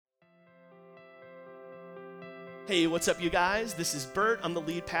Hey, what's up, you guys? This is Bert. I'm the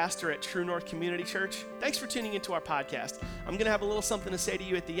lead pastor at True North Community Church. Thanks for tuning into our podcast. I'm going to have a little something to say to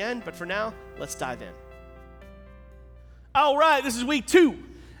you at the end, but for now, let's dive in. All right, this is week two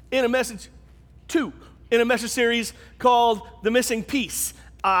in a message series called The Missing Piece.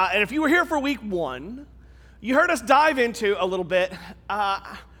 And if you were here for week one, you heard us dive into a little bit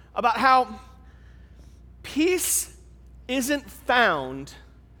about how peace isn't found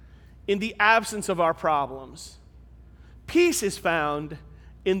in the absence of our problems. Peace is found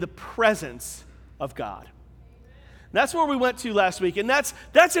in the presence of God. That's where we went to last week, and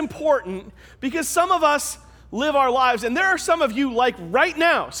that's important because some of us live our lives, and there are some of you like right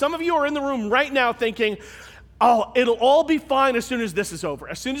now, some of you are in the room right now thinking, oh, it'll all be fine as soon as this is over.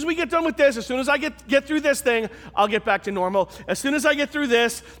 As soon as we get done with this, as soon as I get through this thing, I'll get back to normal. As soon as I get through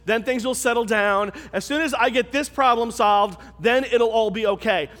this, then things will settle down. As soon as I get this problem solved, then it'll all be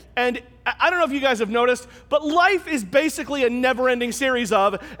okay. And I don't know if you guys have noticed, but life is basically a never-ending series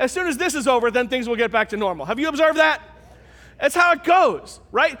of, as soon as this is over, then things will get back to normal. Have you observed that? That's how it goes,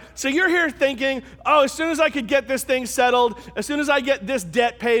 right? So you're here thinking, oh, as soon as I could get this thing settled, as soon as I get this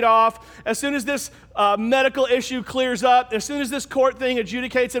debt paid off, as soon as this medical issue clears up, as soon as this court thing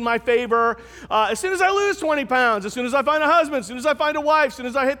adjudicates in my favor, as soon as I lose 20 pounds, as soon as I find a husband, as soon as I find a wife, as soon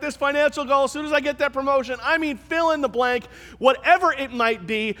as I hit this financial goal, as soon as I get that promotion, I mean, fill in the blank, whatever it might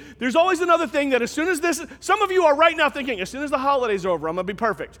be, there's always another thing that as soon as this, some of you are right now thinking, as soon as the holiday's over, I'm going to be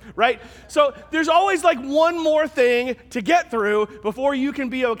perfect, right? So there's always like one more thing to get through before you can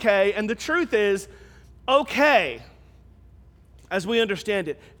be okay, and the truth is, okay, as we understand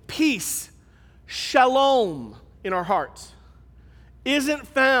it, peace, shalom in our hearts, isn't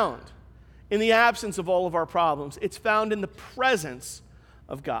found in the absence of all of our problems. It's found in the presence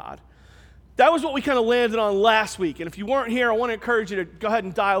of God. That was what we kind of landed on last week. And if you weren't here, I want to encourage you to go ahead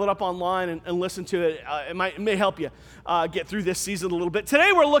and dial it up online and listen to it. It may help you get through this season a little bit.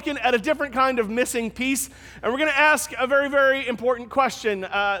 Today we're looking at a different kind of missing piece. And we're going to ask a very, very important question.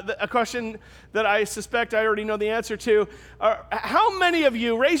 A question that I suspect I already know the answer to. How many of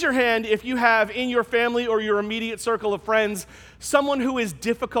you, raise your hand if you have in your family or your immediate circle of friends someone who is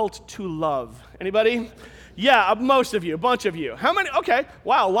difficult to love? Anybody? Yeah, most of you, a bunch of you. How many? Okay,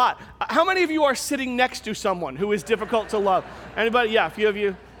 wow, a lot. How many of you are sitting next to someone who is difficult to love? Anybody? Yeah, a few of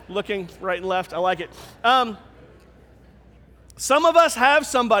you looking right and left. I like it. Some of us have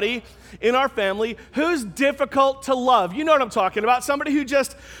somebody in our family who's difficult to love. You know what I'm talking about. Somebody who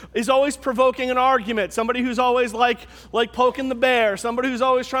just is always provoking an argument. Somebody who's always like poking the bear. Somebody who's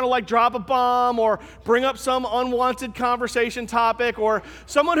always trying to like drop a bomb or bring up some unwanted conversation topic, or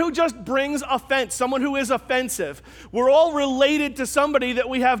someone who just brings offense, someone who is offensive. We're all related to somebody that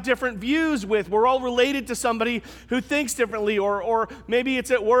we have different views with. We're all related to somebody who thinks differently, or maybe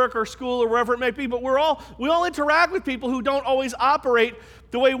it's at work or school or wherever it may be, but we all interact with people who don't always operate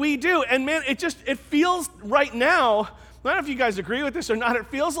the way we do. And man, it feels right now, I don't know if you guys agree with this or not, it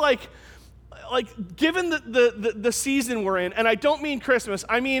feels like given the season we're in, and I don't mean Christmas,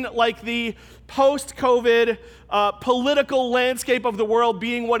 I mean like the post-COVID political landscape of the world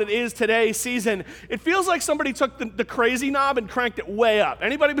being what it is today season, it feels like somebody took the crazy knob and cranked it way up.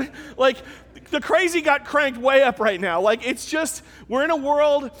 Anybody, like, the crazy got cranked way up right now. Like, it's just, we're in a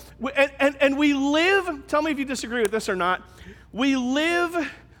world, and we live, tell me if you disagree with this or not, we live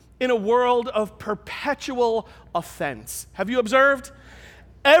in a world of perpetual offense. Have you observed?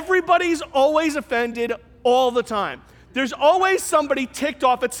 Everybody's always offended all the time. There's always somebody ticked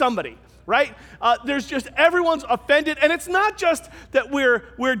off at somebody, right? There's just, everyone's offended, and it's not just that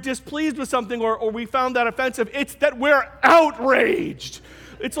we're displeased with something or we found that offensive, it's that we're outraged.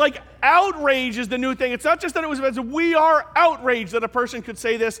 It's like outrage is the new thing. It's not just that it was offensive. We are outraged that a person could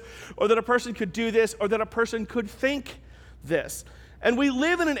say this, or that a person could do this, or that a person could think this. And we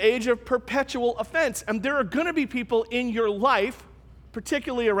live in an age of perpetual offense. And there are going to be people in your life,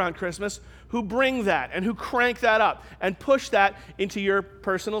 particularly around Christmas, who bring that and who crank that up and push that into your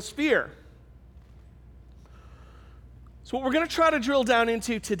personal sphere. So what we're going to try to drill down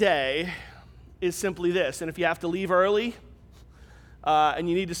into today is simply this. And if you have to leave early and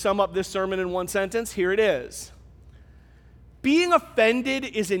you need to sum up this sermon in one sentence, here it is. Being offended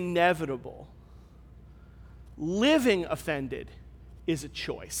is inevitable. Living offended is a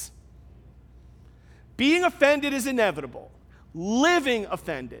choice. Being offended is inevitable. Living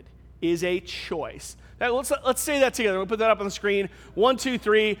offended is a choice. Now, let's say that together. We'll put that up on the screen. 1, 2,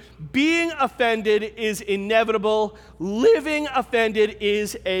 3. Being offended is inevitable. Living offended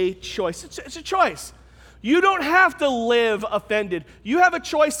is a choice. It's a choice. You don't have to live offended. You have a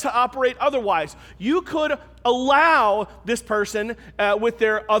choice to operate otherwise. You could allow this person with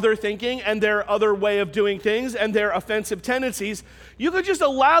their other thinking and their other way of doing things and their offensive tendencies. You could just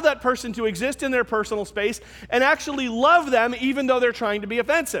allow that person to exist in their personal space and actually love them even though they're trying to be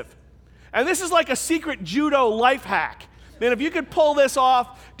offensive. And this is like a secret judo life hack. Man, if you could pull this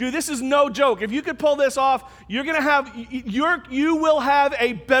off, dude, this is no joke. If you could pull this off, you will have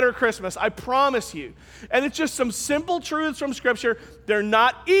a better Christmas. I promise you. And it's just some simple truths from Scripture. They're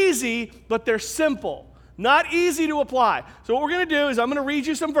not easy, but they're simple. Not easy to apply. So what we're going to do is I'm going to read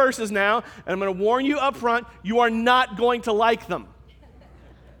you some verses now, and I'm going to warn you up front, you are not going to like them.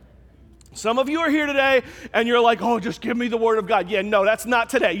 Some of you are here today, and you're like, oh, just give me the Word of God. Yeah, no, that's not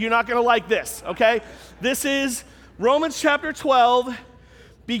today. You're not going to like this, okay? This is Romans chapter 12,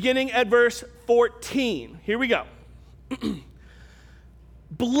 beginning at verse 14. Here we go.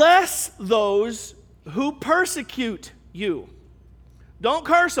 Bless those who persecute you. Don't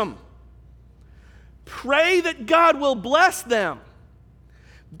curse them. Pray that God will bless them.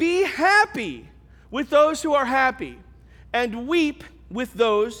 Be happy with those who are happy, and weep with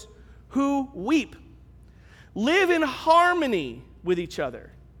those who weep. Live in harmony with each other.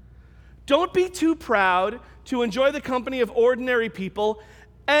 Don't be too proud to enjoy the company of ordinary people,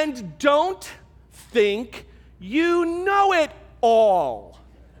 and don't think you know it all.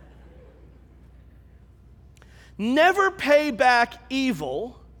 Never pay back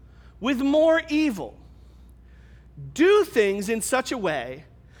evil with more evil. Do things in such a way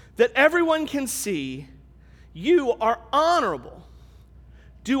that everyone can see you are honorable.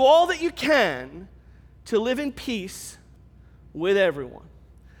 Do all that you can to live in peace with everyone.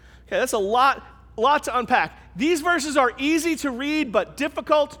 Okay, that's a lot to unpack. These verses are easy to read, but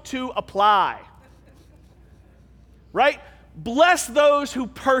difficult to apply. Right? Bless those who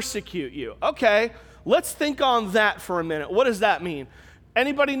persecute you. Okay, let's think on that for a minute. What does that mean?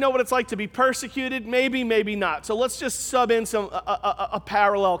 Anybody know what it's like to be persecuted? Maybe, maybe not. So let's just sub in a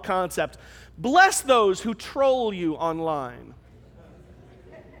parallel concept. Bless those who troll you online.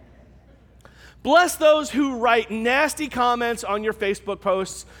 Bless those who write nasty comments on your Facebook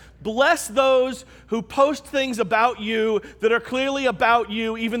posts. Bless those who post things about you that are clearly about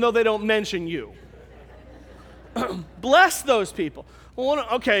you, even though they don't mention you. Bless those people. Well,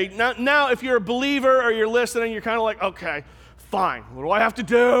 okay, now if you're a believer or you're listening, you're kind of like, okay, fine. What do I have to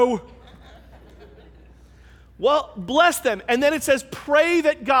do? Well, bless them. And then it says, pray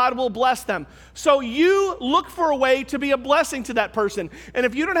that God will bless them. So you look for a way to be a blessing to that person. And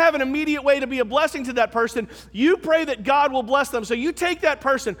if you don't have an immediate way to be a blessing to that person, you pray that God will bless them. So you take that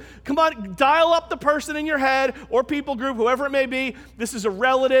person, come on, dial up the person in your head or people group, whoever it may be. This is a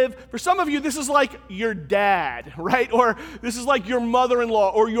relative. For some of you, this is like your dad, right? Or this is like your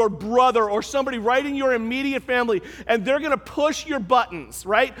mother-in-law or your brother or somebody right in your immediate family. And they're going to push your buttons,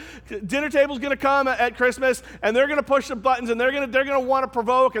 right? Dinner table's going to come at Christmas, and they're going to push the buttons, and they're going to want to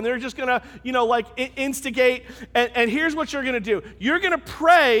provoke, and they're just going to, instigate. And here's what you're going to do. You're going to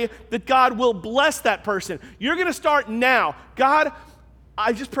pray that God will bless that person. You're going to start now. God,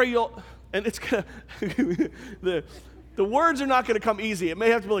 I just pray you'll, and it's going to, the words are not going to come easy. It may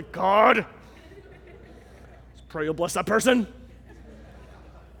have to be like, God, just pray you'll bless that person.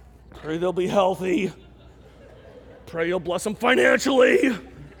 Pray they'll be healthy. Pray you'll bless them financially.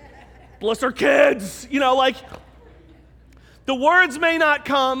 Bless their kids. The words may not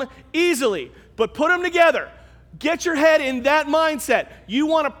come easily, but put them together. Get your head in that mindset. You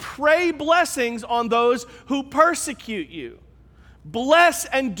want to pray blessings on those who persecute you. Bless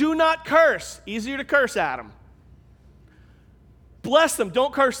and do not curse. Easier to curse, Adam. Bless them,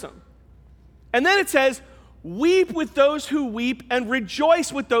 don't curse them. And then it says, weep with those who weep and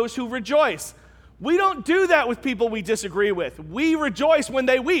rejoice with those who rejoice. We don't do that with people we disagree with. We rejoice when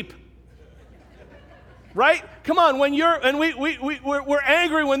they weep. Right? Come on, we're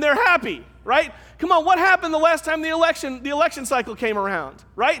angry when they're happy, right? Come on, what happened the last time the election cycle came around,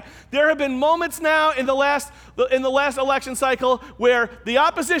 right? There have been moments now in the last election cycle where the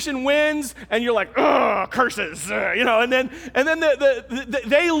opposition wins and you're like, ugh, curses, and then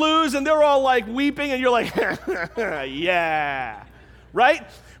they lose and they're all like weeping and you're like, yeah, right?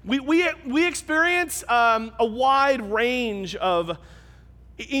 We experience a wide range of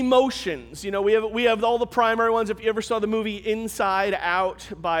emotions. We have all the primary ones. If you ever saw the movie Inside Out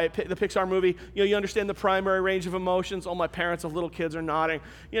by the Pixar movie, you understand the primary range of emotions. All my parents of little kids are nodding.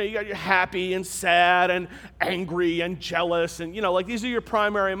 You got your happy and sad and angry and jealous, and these are your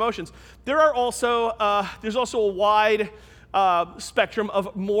primary emotions. There's also a wide spectrum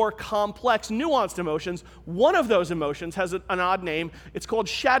of more complex, nuanced emotions. One of those emotions has an odd name. It's called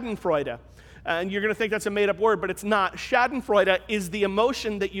Schadenfreude. And you're going to think that's a made-up word, but it's not. Schadenfreude is the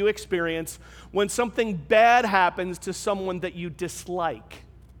emotion that you experience when something bad happens to someone that you dislike.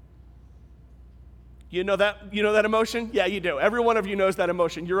 You know that emotion? Yeah, you do. Every one of you knows that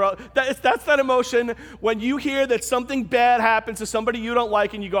emotion. That's that emotion when you hear that something bad happens to somebody you don't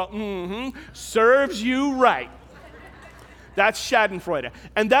like and you go, serves you right. That's Schadenfreude.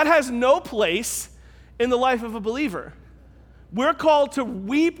 And that has no place in the life of a believer. We're called to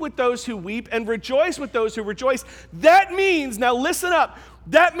weep with those who weep and rejoice with those who rejoice. That means, now listen up,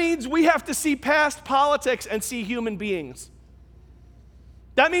 that means we have to see past politics and see human beings.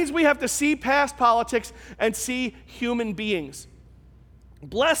 That means we have to see past politics and see human beings.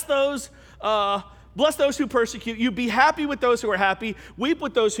 Bless those who persecute you. Be happy with those who are happy. Weep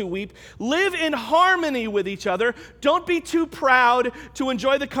with those who weep. Live in harmony with each other. Don't be too proud to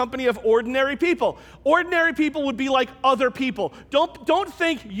enjoy the company of ordinary people. Ordinary people would be like other people. Don't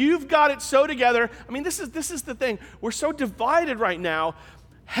think you've got it so together. I mean, this is the thing. We're so divided right now.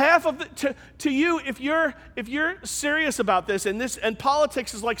 Half of to you, if you're serious about this and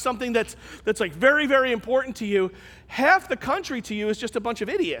politics is like something that's like very, very important to you, half the country to you is just a bunch of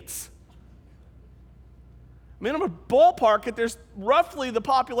idiots. I mean, I'm a ballpark it. There's roughly the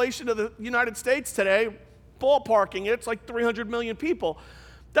population of the United States today, ballparking it, it's like 300 million people.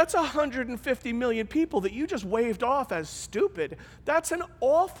 That's 150 million people that you just waved off as stupid. That's an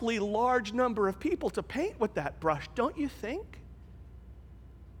awfully large number of people to paint with that brush, don't you think?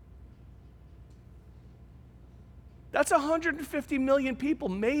 That's 150 million people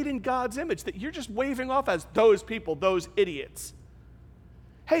made in God's image that you're just waving off as those people, those idiots.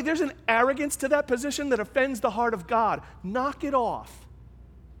 Hey, there's an arrogance to that position that offends the heart of God. Knock it off.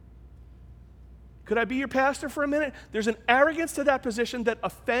 Could I be your pastor for a minute? There's an arrogance to that position that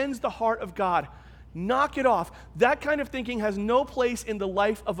offends the heart of God. Knock it off. That kind of thinking has no place in the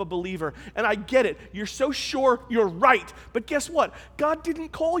life of a believer. And I get it. You're so sure you're right. But guess what? God didn't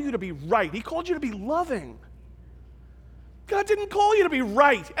call you to be right. He called you to be loving. God didn't call you to be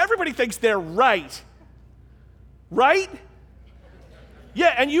right. Everybody thinks they're right. Right?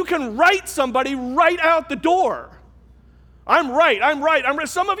 Yeah, and you can write somebody right out the door. I'm right.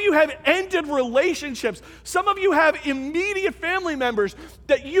 Some of you have ended relationships. Some of you have immediate family members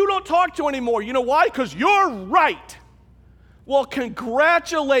that you don't talk to anymore. You know why? Because you're right. Well,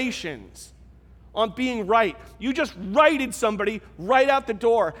 congratulations on being right. You just righted somebody right out the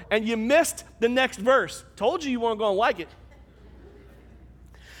door, and you missed the next verse. Told you weren't going to like it.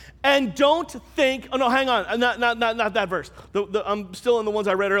 And don't think, oh no, hang on, not that verse. I'm still in the ones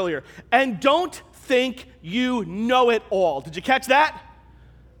I read earlier. And don't think you know it all. Did you catch that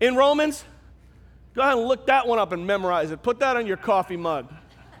in Romans? Go ahead and look that one up and memorize it. Put that on your coffee mug.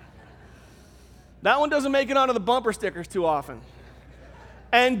 That one doesn't make it onto the bumper stickers too often.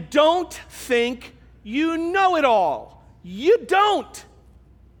 And don't think you know it all. You don't.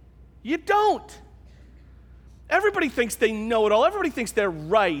 You don't. Everybody thinks they know it all. Everybody thinks they're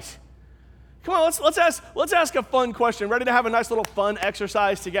right. Come on, let's ask a fun question. Ready to have a nice little fun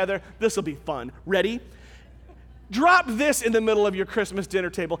exercise together? This will be fun. Ready? Drop this in the middle of your Christmas dinner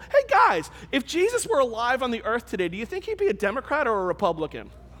table. Hey guys, if Jesus were alive on the earth today, do you think he'd be a Democrat or a Republican?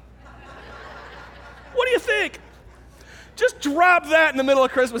 What do you think? Just drop that in the middle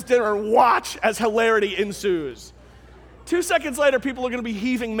of Christmas dinner and watch as hilarity ensues. 2 seconds later, people are going to be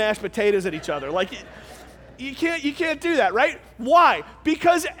heaving mashed potatoes at each other. Like, you can't do that, right? Why?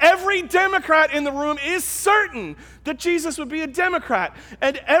 Because every Democrat in the room is certain that Jesus would be a Democrat.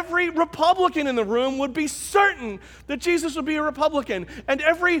 And every Republican in the room would be certain that Jesus would be a Republican. And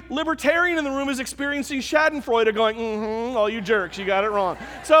every libertarian in the room is experiencing Schadenfreude going, all you jerks, you got it wrong.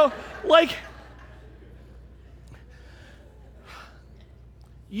 So,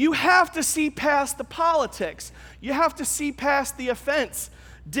 you have to see past the politics. You have to see past the offense.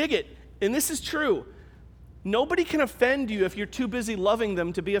 Dig it. And this is true. Nobody can offend you if you're too busy loving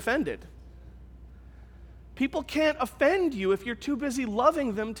them to be offended. People can't offend you if you're too busy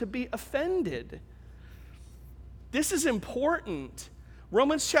loving them to be offended. This is important.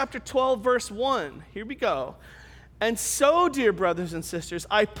 Romans chapter 12, verse 1. Here we go. And so, dear brothers and sisters,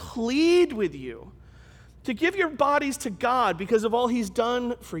 I plead with you to give your bodies to God because of all he's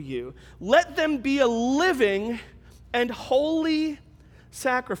done for you. Let them be a living and holy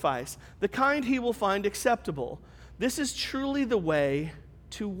sacrifice, the kind he will find acceptable. This is truly the way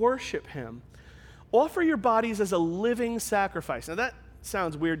to worship him. Offer your bodies as a living sacrifice. Now that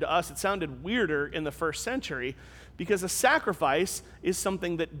sounds weird to us. It sounded weirder in the first century Because a sacrifice is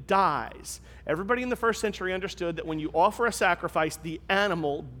something that dies. Everybody in the first century understood that when you offer a sacrifice, the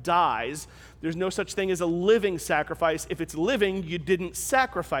animal dies. There's no such thing as a living sacrifice. If it's living, you didn't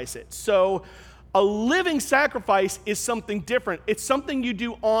sacrifice it. So a living sacrifice is something different. It's something you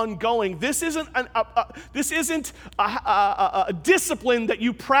do ongoing. This isn't a discipline that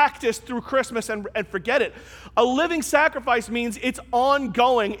you practice through Christmas and forget it. A living sacrifice means it's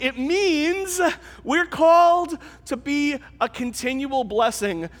ongoing. It means we're called to be a continual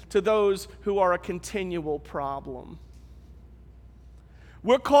blessing to those who are a continual problem.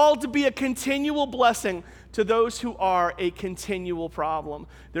 We're called to be a continual blessing to those who are a continual problem.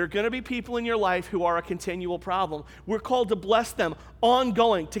 There are going to be people in your life who are a continual problem. We're called to bless them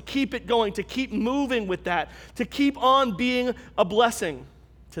ongoing, to keep it going, to keep moving with that, to keep on being a blessing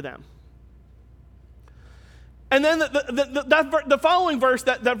to them. And then the following verse,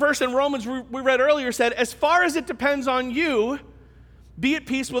 that verse in Romans we read earlier said, as far as it depends on you, be at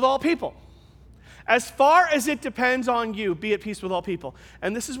peace with all people. As far as it depends on you, be at peace with all people.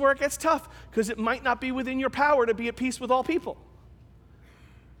 And this is where it gets tough, because it might not be within your power to be at peace with all people.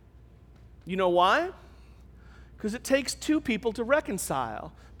 You know why? Because it takes two people to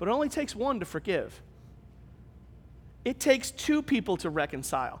reconcile, but it only takes one to forgive. It takes two people to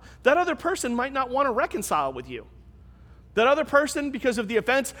reconcile. That other person might not want to reconcile with you. That other person, because of the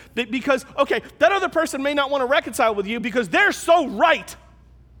offense, that other person may not want to reconcile with you because they're so right.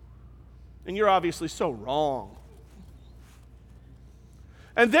 And you're obviously so wrong.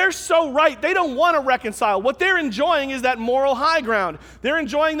 And they're so right, they don't want to reconcile. What they're enjoying is that moral high ground. They're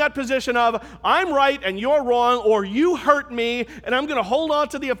enjoying that position of, I'm right and you're wrong, or you hurt me, and I'm going to hold on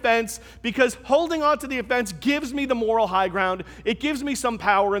to the offense, because holding on to the offense gives me the moral high ground. It gives me some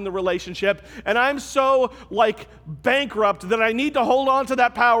power in the relationship, and I'm so, bankrupt that I need to hold on to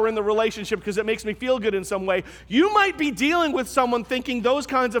that power in the relationship because it makes me feel good in some way. You might be dealing with someone thinking those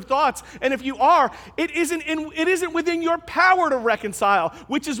kinds of thoughts, and if you are, it isn't within your power to reconcile,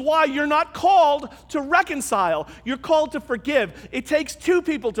 which is why you're not called to reconcile. You're called to forgive. It takes two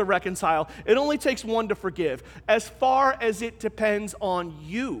people to reconcile. It only takes one to forgive. As far as it depends on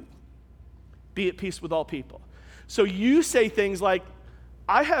you, be at peace with all people. So you say things like,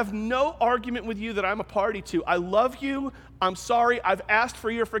 I have no argument with you that I'm a party to. I love you. I'm sorry. I've asked for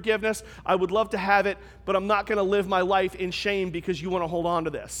your forgiveness. I would love to have it, but I'm not going to live my life in shame because you want to hold on to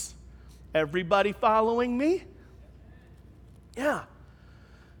this. Everybody following me? Yeah.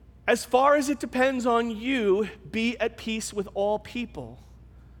 As far as it depends on you, be at peace with all people.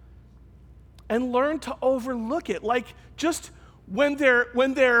 And learn to overlook it. Just when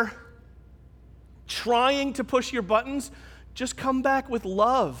they're trying to push your buttons, just come back with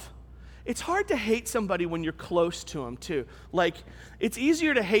love. It's hard to hate somebody when you're close to them, too. It's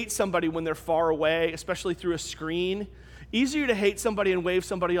easier to hate somebody when they're far away, especially through a screen. Easier to hate somebody and wave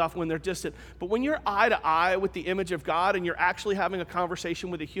somebody off when they're distant. But when you're eye to eye with the image of God and you're actually having a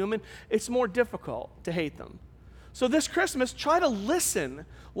conversation with a human, it's more difficult to hate them. So this Christmas, try to listen,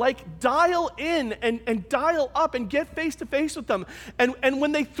 dial in and dial up and get face to face with them. And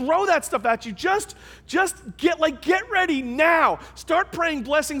when they throw that stuff at you, just get ready now. Start praying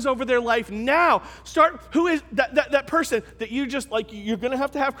blessings over their life now. Who is that person that you just, you're going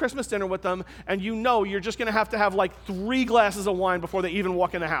to have Christmas dinner with them, and you're just going to have 3 glasses of wine before they even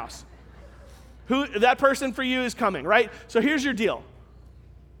walk in the house. That person for you is coming, right? So here's your deal.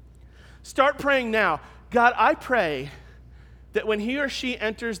 Start praying now. God, I pray that when he or she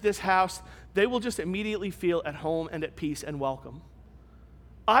enters this house, they will just immediately feel at home and at peace and welcome.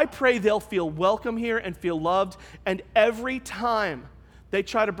 I pray they'll feel welcome here and feel loved, and every time they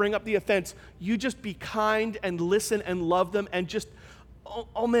try to bring up the offense, you just be kind and listen and love them and just,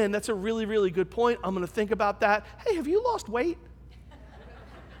 oh man, that's a really, really good point. I'm going to think about that. Hey, have you lost weight?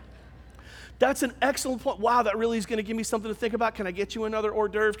 That's an excellent point. Wow, that really is going to give me something to think about. Can I get you another hors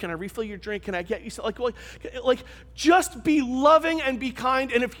d'oeuvre? Can I refill your drink? Can I get you something? Just be loving and be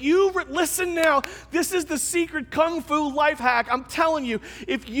kind. And if you listen now, this is the secret kung fu life hack. I'm telling you,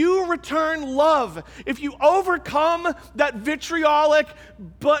 if you return love, if you overcome that vitriolic,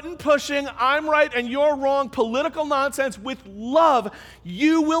 button pushing, I'm right and you're wrong, political nonsense with love,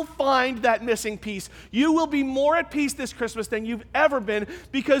 you will find that missing piece. You will be more at peace this Christmas than you've ever been,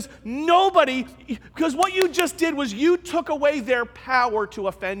 because what you just did was you took away their power to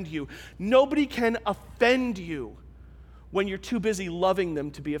offend you. Nobody can offend you when you're too busy loving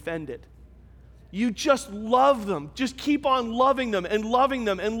them to be offended. You just love them. Just keep on loving them and loving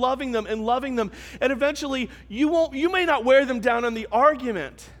them and loving them and loving them. And eventually you may not wear them down on the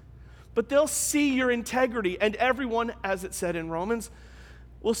argument, but they'll see your integrity, and everyone, as it said in Romans,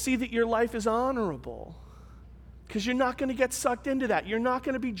 will see that your life is honorable. because you're not going to get sucked into that. You're not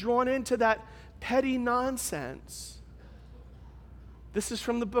going to be drawn into that petty nonsense. This is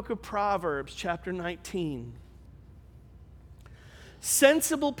from the book of Proverbs, chapter 19.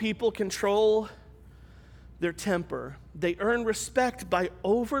 Sensible people control their temper. They earn respect by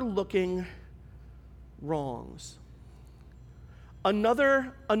overlooking wrongs.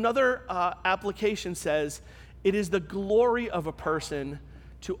 Another application says, it is the glory of a person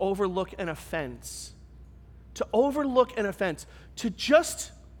to overlook an offense. To overlook an offense. To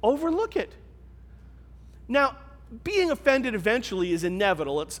just overlook it. Now, being offended eventually is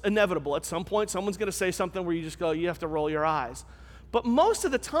inevitable. It's inevitable. At some point, someone's going to say something where you just go, you have to roll your eyes. But most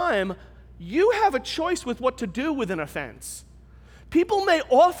of the time, you have a choice with what to do with an offense. People may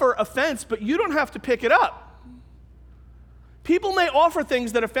offer offense, but you don't have to pick it up. People may offer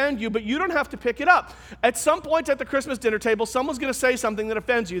things that offend you, but you don't have to pick it up. At some point at the Christmas dinner table, someone's going to say something that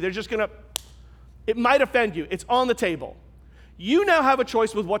offends you. They're just going to, it might offend you. It's on the table. You now have a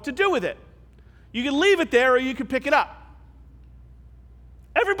choice with what to do with it. You can leave it there or you can pick it up.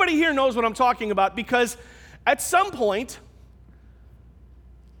 Everybody here knows what I'm talking about because at some point,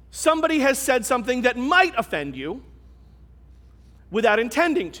 somebody has said something that might offend you without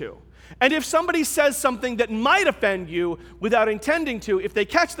intending to. And if somebody says something that might offend you without intending to, if they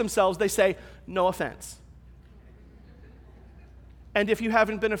catch themselves, they say, no offense. And if you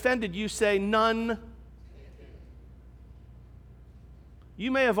haven't been offended, you say, none.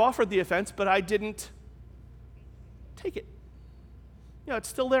 You may have offered the offense, but I didn't take it. You know, it's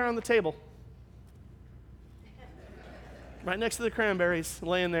still there on the table. Right next to the cranberries,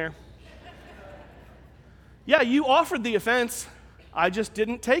 laying there. Yeah, you offered the offense. I just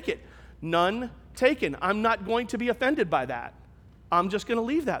didn't take it. None taken. I'm not going to be offended by that. I'm just going to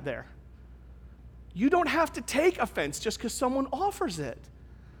leave that there. You don't have to take offense just because someone offers it.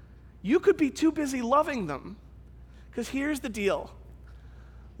 You could be too busy loving them. Because here's the deal.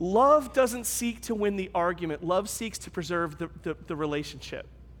 Love doesn't seek to win the argument. Love seeks to preserve the relationship.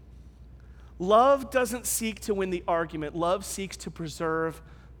 Love doesn't seek to win the argument. Love seeks to preserve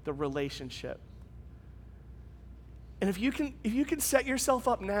the relationship. And if you can set yourself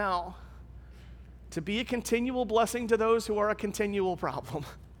up now to be a continual blessing to those who are a continual problem,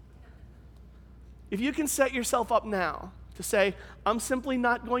 if you can set yourself up now to say, I'm simply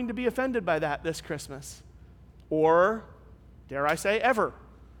not going to be offended by that this Christmas, or, dare I say, ever.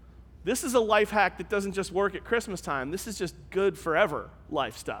 This is a life hack that doesn't just work at Christmas time. This is just good forever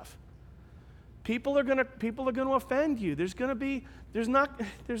life stuff. People are gonna offend you. There's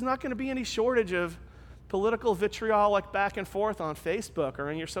not gonna be any shortage of political vitriolic back and forth on Facebook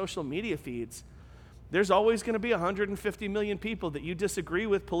or in your social media feeds. There's always going to be 150 million people that you disagree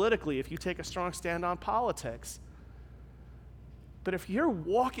with politically if you take a strong stand on politics. But if you're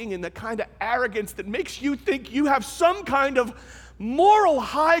walking in the kind of arrogance that makes you think you have some kind of moral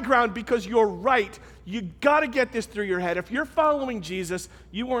high ground because you're right, you got to get this through your head. If you're following Jesus,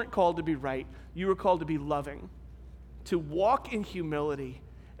 you weren't called to be right. You were called to be loving, to walk in humility,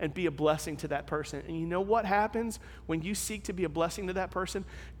 and be a blessing to that person. And you know what happens when you seek to be a blessing to that person?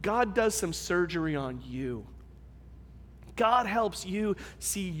 God does some surgery on you. God helps you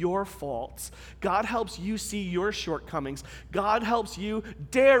see your faults. God helps you see your shortcomings. God helps you,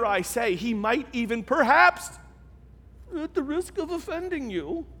 dare I say, he might even perhaps, at the risk of offending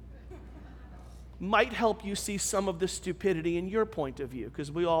you, might help you see some of the stupidity in your point of view,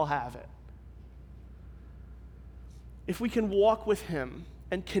 because we all have it. If we can walk with him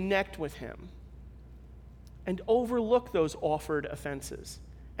and connect with him and overlook those offered offenses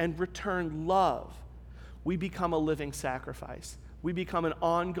and return love, we become a living sacrifice. We become an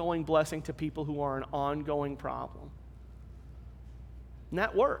ongoing blessing to people who are an ongoing problem. And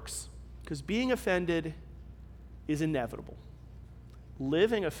that works, because being offended is inevitable.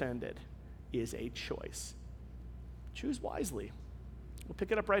 Living offended is a choice. Choose wisely. We'll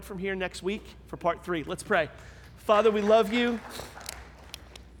pick it up right from here next week for part 3. Let's pray. Father, we love you.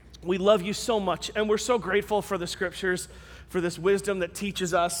 We love you so much, and we're so grateful for the scriptures, for this wisdom that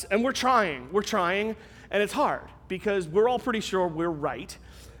teaches us, and we're trying, and it's hard, because we're all pretty sure we're right,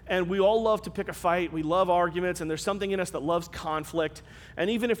 and we all love to pick a fight, we love arguments, and there's something in us that loves conflict, and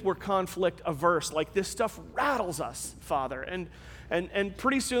even if we're conflict averse, like this stuff rattles us, Father, and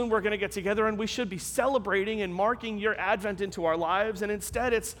pretty soon we're going to get together, and we should be celebrating and marking your advent into our lives, and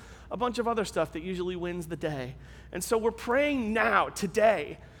instead it's a bunch of other stuff that usually wins the day. And so we're praying now,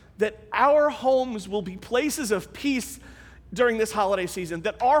 today, that our homes will be places of peace during this holiday season,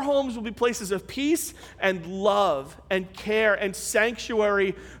 that our homes will be places of peace and love and care and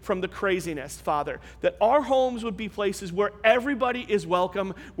sanctuary from the craziness, Father. That our homes would be places where everybody is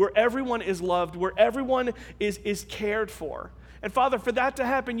welcome, where everyone is loved, where everyone is cared for. And Father, for that to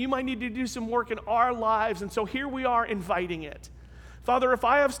happen, you might need to do some work in our lives, and so here we are inviting it. Father, if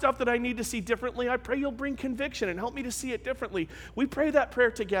I have stuff that I need to see differently, I pray you'll bring conviction and help me to see it differently. We pray that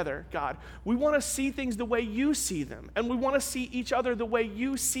prayer together, God. We want to see things the way you see them, and we want to see each other the way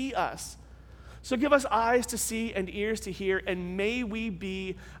you see us. So give us eyes to see and ears to hear, and may we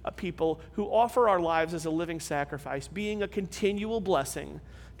be a people who offer our lives as a living sacrifice, being a continual blessing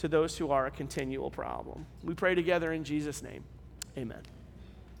to those who are a continual problem. We pray together in Jesus' name. Amen.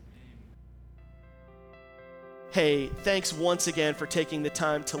 Hey, thanks once again for taking the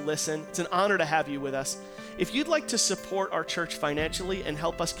time to listen. It's an honor to have you with us. If you'd like to support our church financially and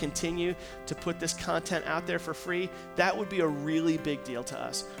help us continue to put this content out there for free, that would be a really big deal to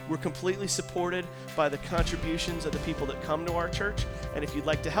us. We're completely supported by the contributions of the people that come to our church, and if you'd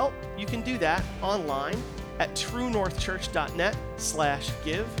like to help, you can do that online at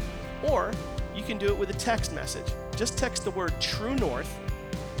truenorthchurch.net/give, or you can do it with a text message. Just text the word True North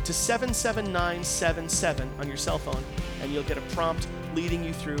to 77977 on your cell phone, and you'll get a prompt leading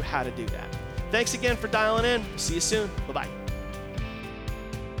you through how to do that. Thanks again for dialing in. See you soon. Bye-bye.